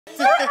Uncle.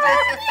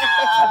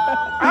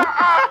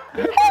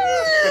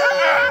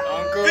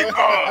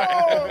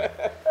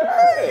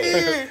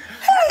 Hey,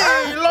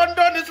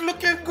 London is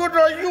looking good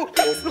on you.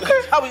 Look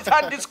at how his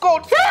hand is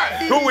cold.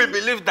 Who will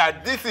believe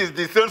that this is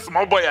the same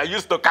small boy I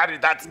used to carry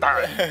that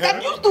time?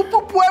 That used to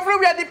poo-poo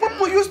everywhere. The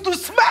poo-poo used to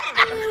smell.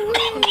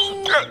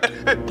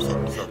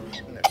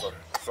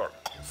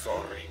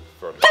 Sorry.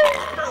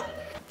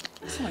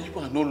 Some of you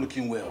are not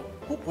looking well.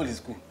 Hope all is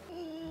good.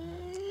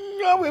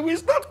 Yeah, we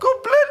start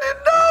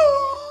complaining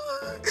now.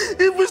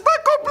 If we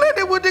start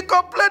complaining, when the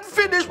complaint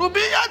finish, we'll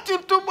be here till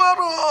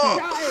tomorrow.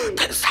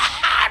 It's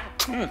hard.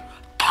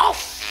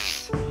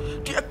 Tough.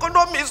 The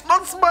economy is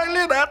not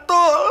smiling at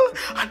all.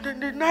 And then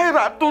the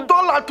naira to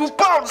dollar to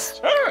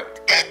pounds.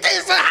 It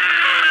is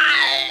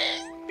high.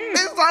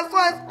 Things are so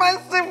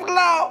expensive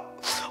now.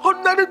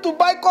 Ordinary to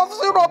buy cough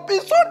syrup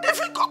is so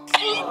difficult.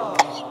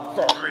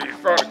 Sorry.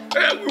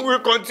 We will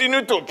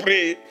continue to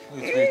pray.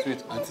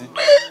 Wait, Auntie.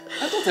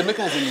 I thought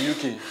Emeka is in the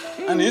UK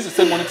and he used to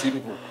send money to you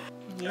people.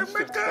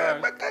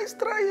 Emeka is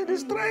trying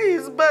his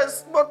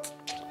best, but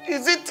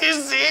is it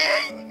easy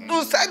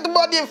to send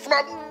money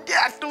from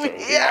there to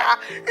here?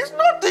 It's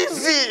not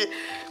easy.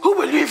 Who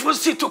will you even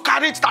see to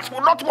carry it that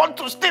will not want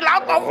to steal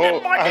out of the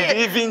money? And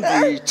even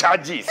the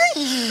charges.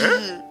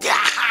 They are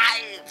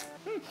high.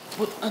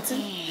 But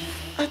Auntie,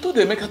 I told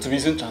Emeka to be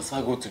using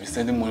TransferGo to be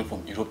sending money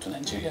from Europe to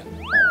Nigeria.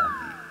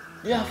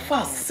 They are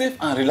fast, safe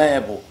and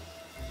reliable.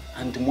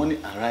 And the money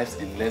arrives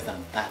in less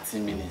than 30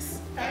 minutes.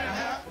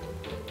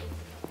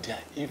 They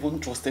are even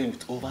trusted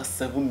with over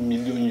 7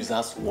 million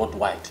users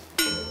worldwide.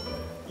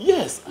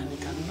 Yes, and you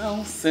can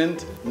now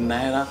send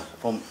Naira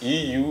from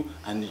EU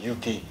and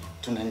UK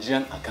to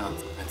Nigerian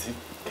accounts. And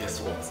guess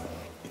what?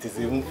 It is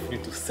even free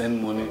to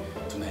send money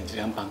to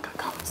Nigerian bank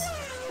accounts.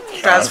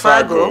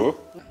 TransferGo?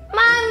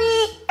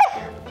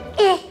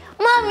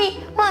 Mommy,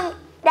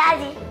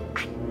 Daddy.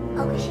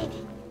 Uncle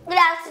Shidi, good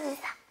afternoon,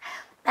 sir.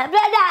 My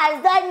brother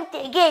has done it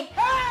again.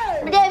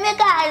 Hey!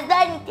 Emeka has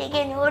done it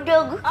again.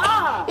 Odogu.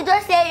 It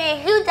was a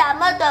huge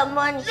amount of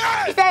money.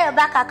 Yes! He sent your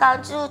bank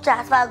account to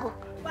TransferGo.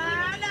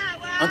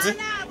 Auntie,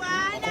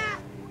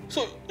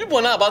 so you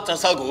know about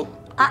TransferGo?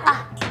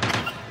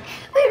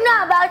 We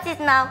know about it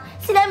now.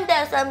 See, let me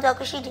tell you something,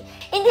 Uncle Shidi.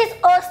 In this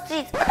old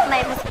street,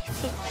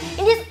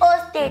 in this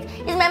old state,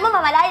 it's my mom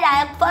and my daddy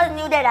that first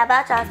knew that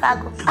about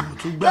TransferGo.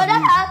 So that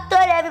I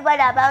told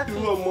everybody about it.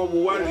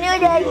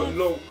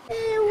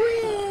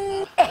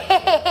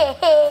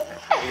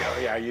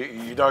 Yeah,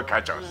 you don't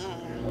catch us.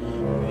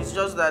 It's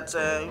just that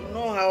you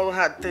know how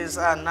hard things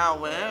are now.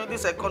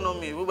 This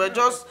economy, we were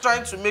just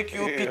trying to make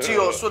you pity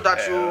us so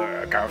that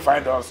you can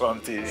find us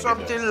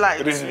something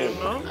light. Reasonable. You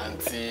know?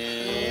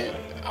 Auntie,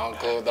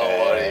 Uncle, don't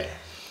worry.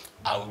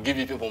 I will give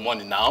you people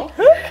money now.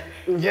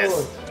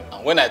 Yes.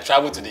 And when I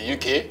travel to the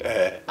UK,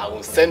 I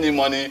will send you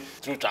money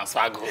through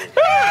TransferGo.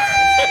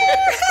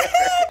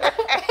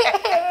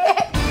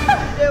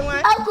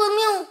 Uncle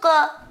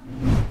Milka.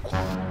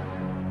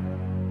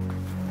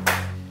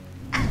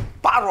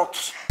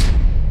 Parrots.